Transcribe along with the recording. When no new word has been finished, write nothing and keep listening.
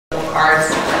cards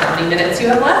for how many minutes you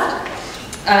have left.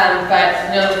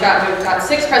 But no, we've got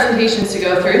 6 presentations to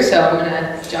go through, so I'm going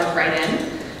to jump right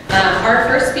in. Our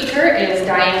first speaker is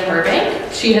Diane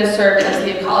Burbank. She has served as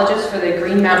the ecologist for the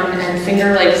Green Mountain and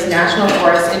Finger Lakes National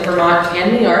Forests in Vermont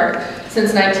and New York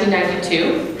since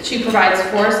 1992. She provides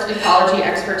forest ecology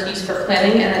expertise for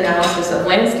planning and analysis of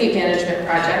landscape management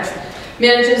projects,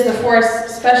 manages the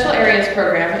Forest Special Areas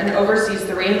Program, and oversees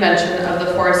the reinvention of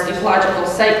the forest ecological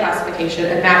site classification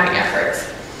and mapping efforts.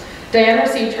 Diane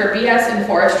received her BS in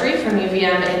forestry from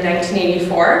UVM in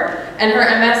 1984 and her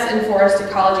MS in forest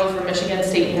ecology from Michigan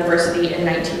State University in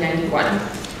 1991.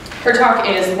 Her talk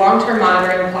is Long-Term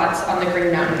Monitoring Plots on the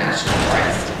Green Mountain National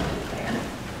Forest. Diane.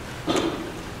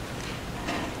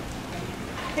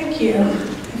 Thank you. I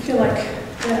feel like,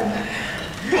 yeah.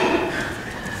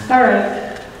 All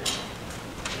right.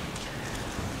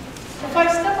 If I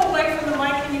step away from the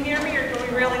mic, can you hear me, or do we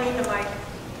really need the mic?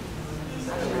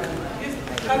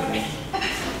 Okay.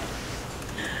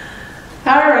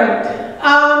 All right.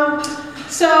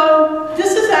 So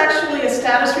this is actually a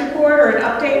status report or an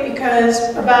update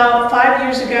because about 5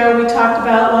 years ago we talked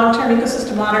about long-term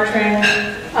ecosystem monitoring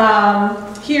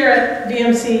here at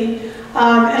VMC,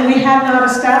 and we had not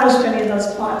established any of those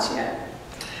plots yet.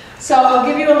 So I'll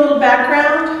give you a little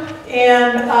background,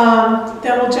 and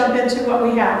then we'll jump into what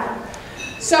we have.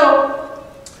 So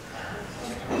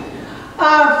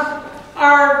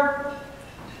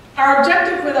our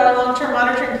objective with our long-term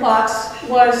monitoring plots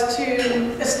was to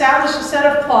establish a set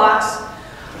of plots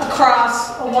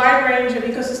across a wide range of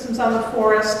ecosystems on the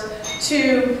forest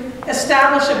to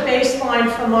establish a baseline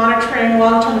for monitoring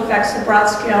long-term effects of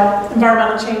broad-scale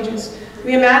environmental changes.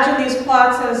 We imagined these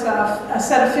plots as a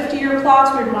set of 50-year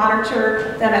plots. We'd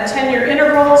monitor them at 10-year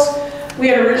intervals. We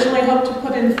had originally hoped to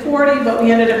put in 40, but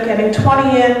we ended up getting 20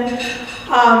 in.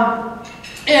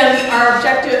 And our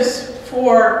objectives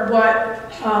for what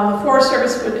the Forest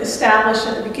Service would establish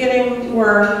at the beginning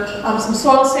were some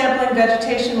soil sampling,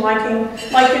 vegetation, lichen,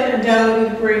 and down woody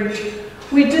debris.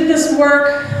 We did this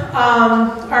work.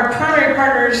 Our primary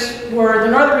partners were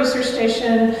the Northern Research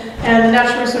Station and the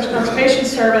Natural Resource Conservation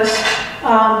Service.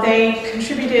 They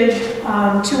contributed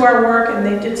to our work, and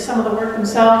they did some of the work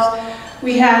themselves.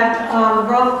 We had the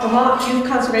Vermont Youth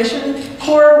Conservation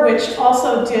Corps, which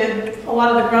also did a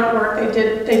lot of the grunt work.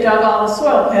 They dug all the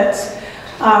soil pits,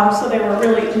 so they were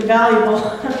really invaluable.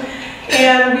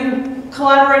 And we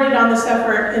collaborated on this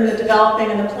effort in the developing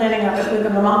and the planning of it with the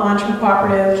Vermont Monitoring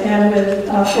Cooperative and with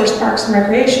Forest Parks and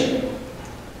Recreation.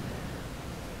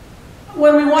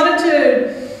 When we wanted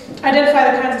to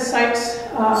identify the kinds of sites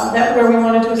where we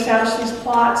wanted to establish these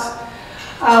plots,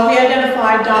 we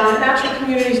identified dominant natural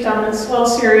communities, dominant soil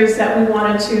series that we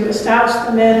wanted to establish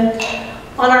them in.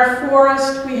 On our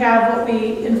forest, we have what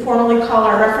we informally call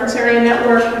our reference area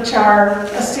network, which are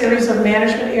a series of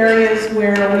management areas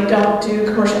where we don't do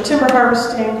commercial timber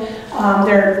harvesting.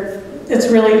 It's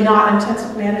really not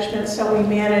intensive management, so we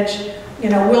manage,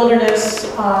 wilderness,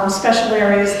 special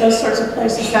areas, those sorts of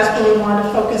places. That's where we want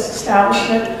to focus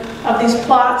establishment of these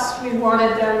plots. We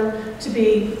wanted them to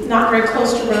be not very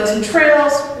close to roads and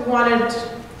trails. We wanted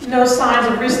no signs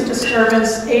of recent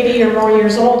disturbance, 80 or more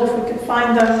years old if we could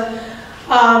find them,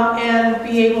 and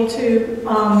be able to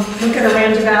look at a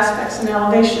range of aspects and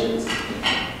elevations.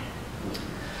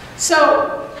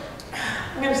 So,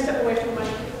 I'm going to step away from my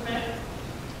mic for a minute.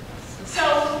 So,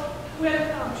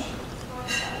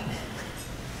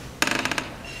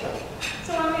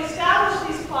 when we established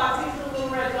these plots, these are the little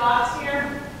red dots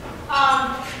here,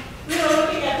 we were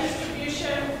looking at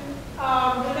distribution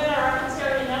within our reference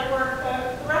area network.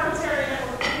 The reference area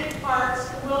network, three parts,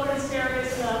 the wilderness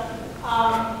areas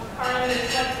are in the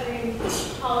light green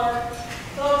color.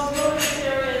 Those wilderness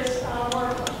areas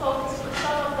were focused for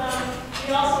some of them.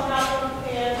 We also have them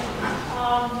in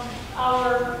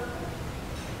our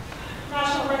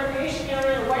National Recreation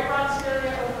Area, the White Rocks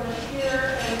area over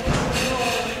here, and in the middle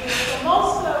over here. So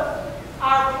most of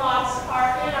our plots are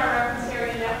in our reference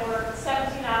area network,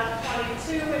 17 out of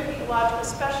 22 with ecological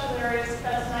special areas,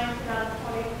 that's 19 out of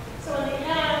 20. So in the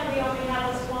end, we only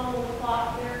have this one little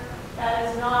plot here that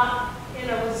is not in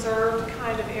a reserved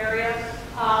kind of area.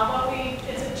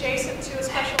 It's adjacent to a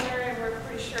special area, and we're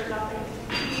pretty sure nothing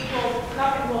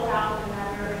will happen in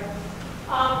that area.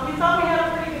 We thought we had a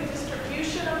pretty good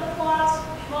distribution of the plots.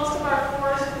 Most of our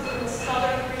forest is in the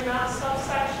southern Green Mountain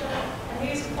subsection, and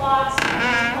these plots are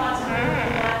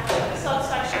in that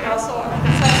subsection. Also,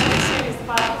 the same as the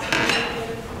bottom.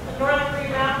 The northern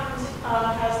Green Mountains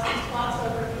has these plots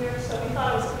over here, so we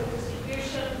thought it was a good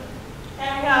distribution. And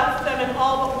we have them in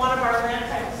all but one of our land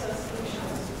type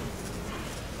solutions.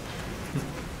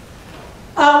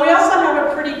 We also have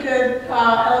a pretty good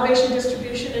elevation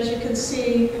distribution, as you can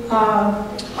see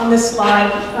on this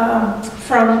slide,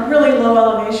 from really low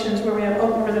elevations where we have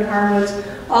open northern hardwoods,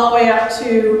 all the way up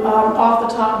to off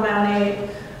the top of Mount 8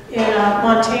 in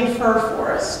montane fir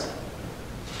forest.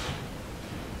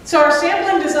 So our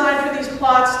sampling design for these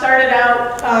plots started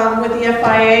out with the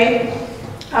FIA.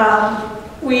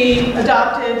 We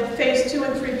adopted phase 2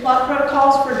 and 3 plot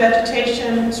protocols for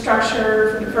vegetation,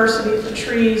 structure, for diversity, for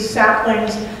trees,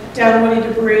 saplings, downwoody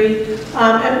debris,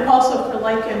 and also for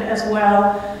lichen as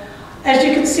well. As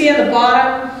you can see at the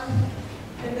bottom,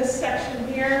 in this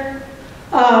section here,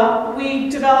 we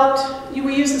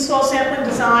used the soil sampling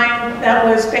design that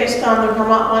was based on the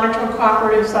Vermont Monitoring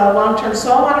Cooperative's long-term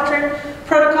soil monitoring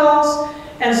protocols.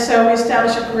 And so we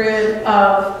established a grid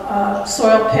of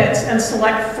soil pits and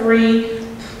select three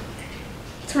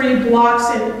blocks,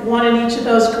 and one in each of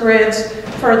those grids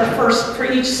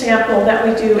for each sample that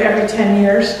we do every 10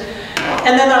 years.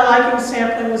 And then the lichen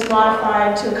sampling was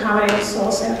modified to accommodate the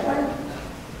soil sampling.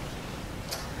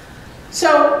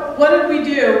 So what did we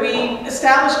do? We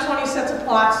established 20 sets of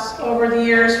plots over the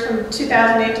years from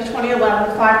 2008 to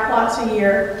 2011, 5 plots a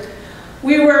year.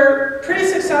 We were pretty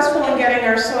successful in getting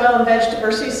our soil and veg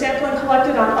diversity sampling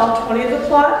collected on all 20 of the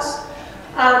plots.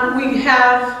 We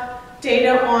have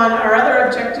data on our other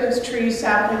objectives, trees,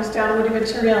 saplings, downwoody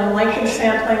material, and lichen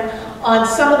sampling on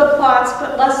some of the plots,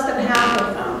 but less than half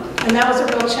of them. And that was a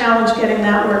real challenge getting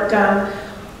that work done.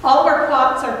 All of our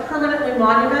plots are permanently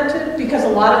monumented because a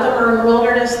lot of them are in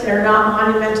wilderness. They're not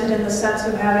monumented in the sense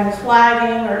of having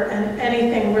flagging or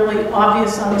anything really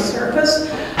obvious on the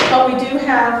surface. But we do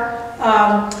have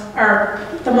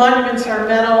the monuments are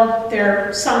metal.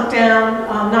 They're sunk down,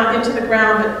 not into the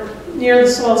ground, but near the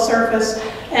soil surface.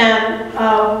 And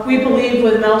we believe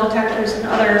with metal detectors and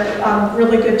other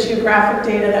really good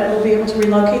geographic data that we'll be able to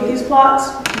relocate these plots.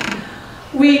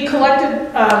 We collected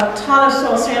a ton of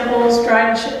soil samples,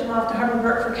 dried and shipped them off to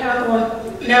Burbank for chemical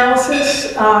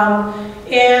analysis.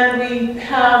 And we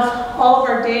have all of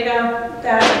our data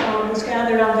that was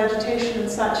gathered on vegetation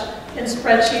and such in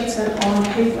spreadsheets and on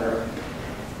paper.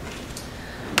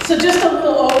 So just a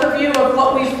little overview of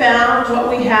what we found, what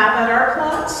we have at our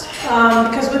plots,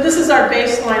 because this is our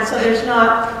baseline, so there's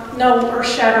no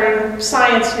earth-shattering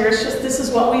science here. It's just this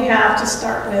is what we have to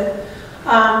start with.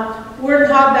 We're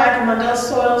in hogback and Mundell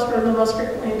soils. We're the most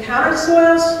frequently encountered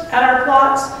soils at our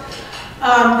plots.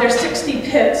 There's 60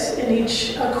 pits in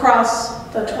each across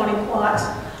the 20 plots.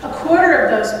 A quarter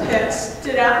of those pits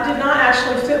did not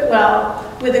actually fit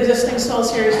well with existing soil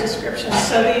series descriptions.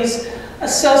 So these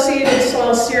associated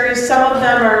soil series, some of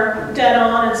them are dead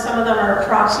on and some of them are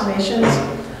approximations.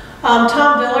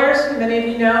 Tom Villers, who many of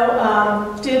you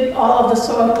know, did all of the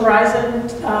soil horizon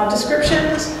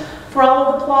descriptions for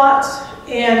all of the plots,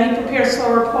 and he prepares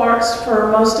soil reports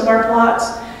for most of our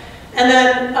plots. And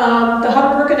then the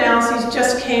Burbank analyses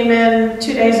just came in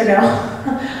 2 days ago.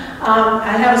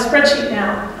 I have a spreadsheet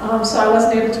now, so I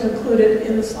wasn't able to include it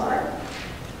in the slide.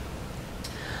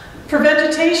 For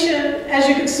vegetation, as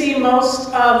you can see,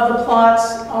 most of the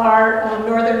plots are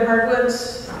northern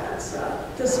hardwoods. That's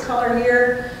this color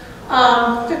here.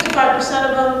 55%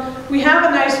 of them. We have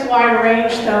a nice wide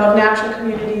range, though, of natural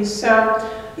communities. So,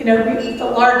 you know, the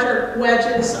larger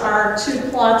wedges are 2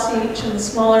 plots each, and the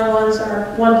smaller ones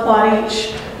are 1 plot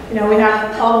each. You know, we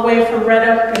have all the way from red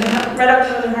oak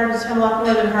northern hardwoods, hemlock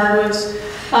northern hardwoods,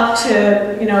 up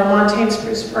to, you know, montane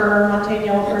spruce fir, montane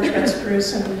yellow birch, red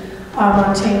spruce, and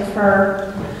montane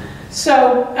fir.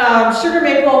 So sugar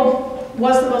maple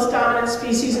was the most dominant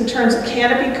species in terms of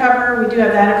canopy cover. We do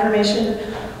have that information.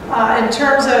 In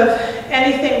terms of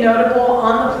anything notable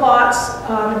on the plots,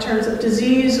 in terms of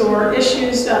disease or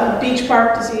issues, beech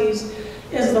bark disease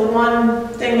is the one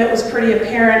thing that was pretty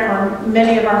apparent on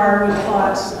many of our hardwood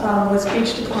plots, was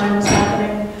beech decline was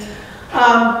happening.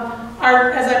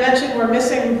 As I mentioned, we're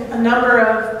missing a number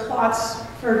of plots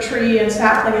for tree and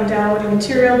sapling and downwoody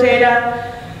material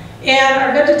data. And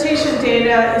our vegetation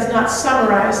data is not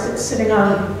summarized. It's sitting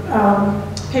on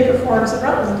paper forms at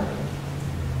Rutland.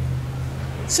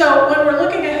 So when we're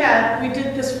looking ahead, we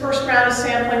did this first round of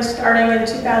sampling starting in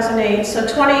 2008. So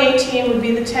 2018 would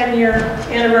be the 10-year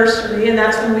anniversary, and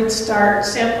that's when we'd start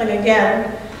sampling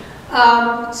again.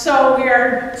 So we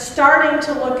are starting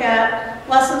to look at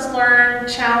lessons learned,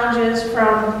 challenges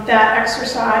from that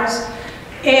exercise.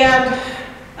 And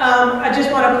I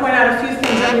just want to point out a few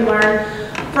things that we learned.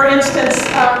 For instance,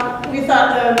 we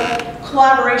thought the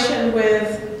collaboration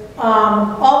with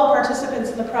all the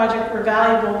participants in the project were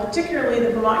valuable, particularly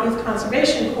the Vermont Youth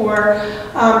Conservation Corps,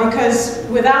 because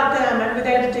without them,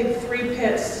 they had to dig 3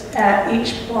 pits at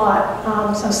each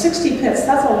plot. So 60 pits,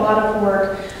 that's a lot of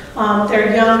work.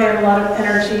 They're young, they have a lot of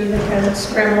energy, they can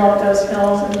scramble up those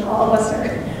hills, and all of us are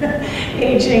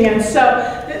aging, and so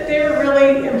they were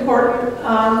really important.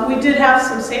 We did have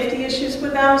some safety issues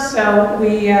with them, so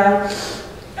we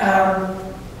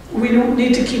don't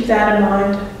need to keep that in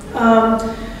mind.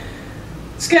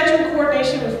 Schedule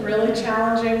coordination was really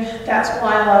challenging. That's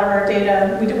why a lot of our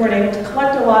data, we weren't able to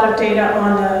collect a lot of data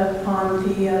on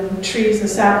the trees and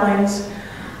saplings.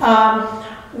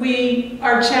 We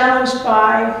are challenged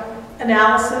by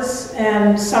analysis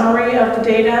and summary of the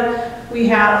data. We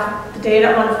have the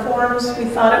data on forms. We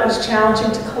thought it was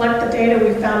challenging to collect the data.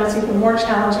 We found it's even more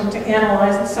challenging to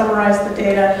analyze and summarize the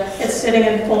data. It's sitting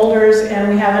in folders, and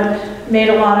we haven't made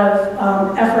a lot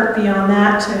of effort beyond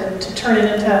that to turn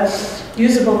it into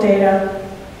usable data.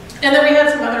 And then we had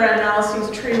some other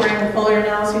analyses, tree ring and foliar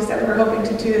analyses that we were hoping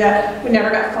to do that we never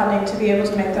got funding to be able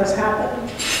to make those happen.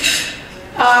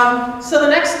 So the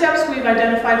next steps we've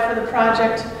identified for the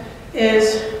project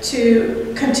is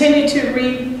to continue to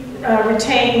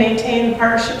retain, maintain the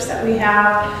partnerships that we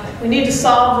have. We need to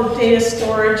solve the data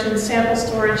storage and sample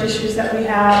storage issues that we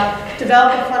have,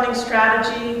 develop a funding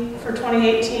strategy for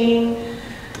 2018,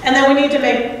 and then we need to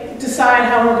decide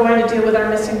how we're going to deal with our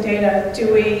missing data.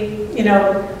 Do we,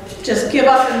 just give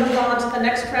up and move on to the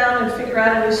next round and figure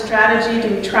out a new strategy?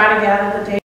 Do we try to gather the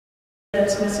data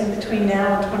that's missing between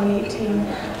now and 2018?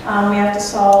 We have to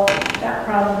solve that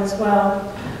problem as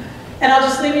well. And I'll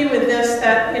just leave you with this,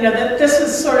 that this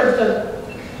is sort of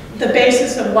the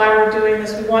basis of why we're doing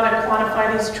this. We want to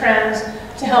quantify these trends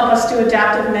to help us do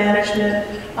adaptive management,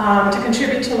 to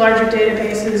contribute to larger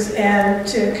databases, and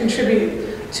to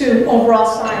contribute to overall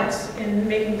science in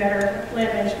making better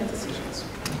land management decisions.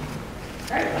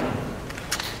 All right.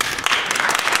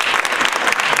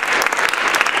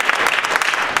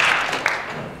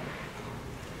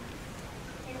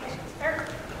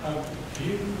 Can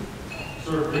you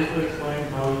sort of briefly explain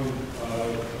how you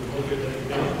look at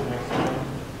education next time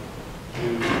to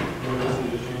notice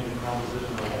the change in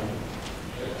composition of land?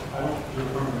 I don't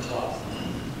remember the class.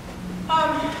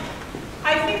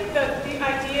 I think that the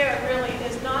idea really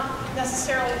is not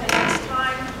necessarily the next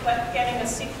time, but getting a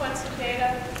sequence of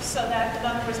data so that, in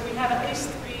other words, we have at least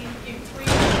three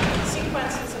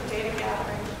sequences of data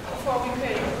gathering before we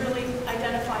could really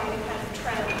identify any kind of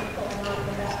trend going on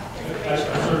with that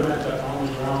information. I sort of meant that on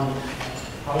the ground.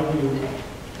 How do you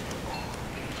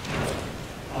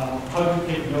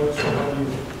take notes, or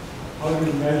how do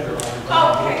you measure on the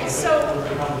ground? Okay, so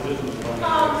the composition of the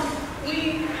land?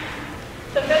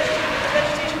 The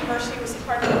vegetation diversity was the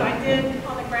part that I did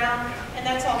on the ground, and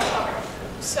that's all covered.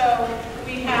 So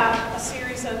we have a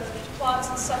series of plots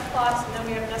and subplots, and then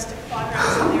we have nested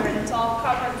quadrants in there, and it's all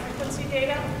covered frequency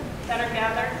data that are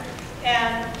gathered.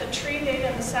 And the tree data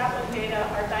and the sapling data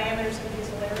are diameters in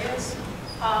basal areas.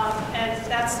 And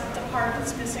that's the part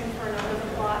that's missing for a number of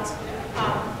the plots.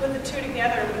 With the two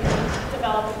together, we can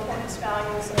develop importance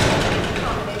values and the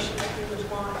combination that we would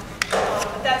want.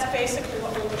 But that's basically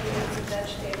what we're looking at with veg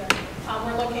data.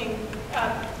 We're looking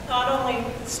not only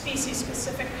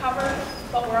species-specific cover,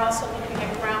 but we're also looking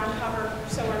at ground cover.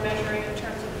 So we're measuring in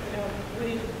terms of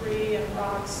woody debris and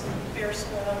rocks and bare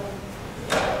soil and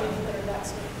leaf litter, that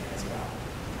sort of thing as well.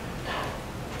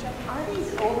 Are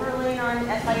these overlaid on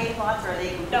FIA plots, or are they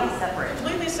completely separate?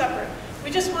 Completely separate.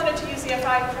 We just wanted to use the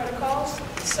FIA protocols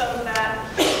so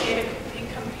that data could be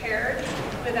compared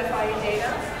with FIA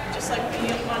data, just like we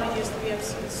want to use the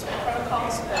VMC's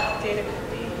protocols so that data could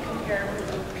be compared with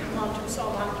the long-term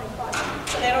soil monitoring plots.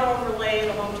 So they don't overlay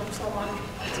the long-term soil monitoring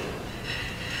plots.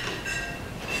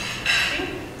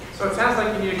 So it sounds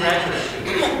like you need a graduate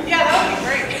student. Yeah, that would be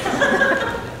great.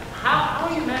 How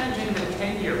are you managing the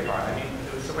 10-year part? I mean,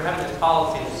 so we're having this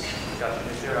policy discussion.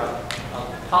 Is there a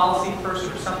policy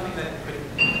person or something that could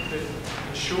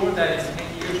ensure that in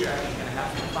 10 years you're actually going to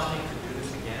have some funding to do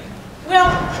this again? Well,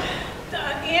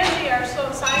 Angie, our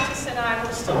soil scientist, and I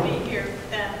will still be here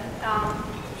then,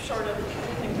 short of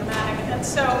anything dramatic. And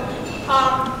so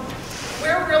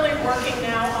we're really working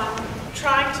now on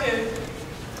trying to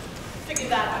figure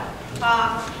that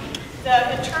out.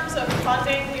 In terms of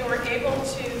funding, we were able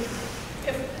to,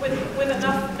 with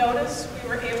enough notice, we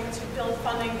were able to build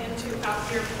funding into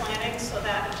out-year planning so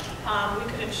that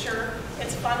we could ensure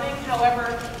its funding.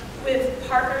 However, with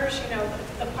partners,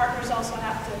 the partners also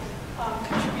have to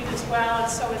contribute as well.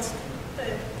 And so it's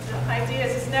the idea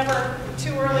is it's never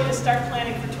too early to start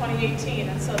planning for 2018.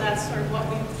 And so that's sort of what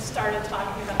we've started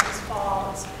talking about this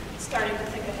fall, is starting to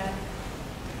think ahead.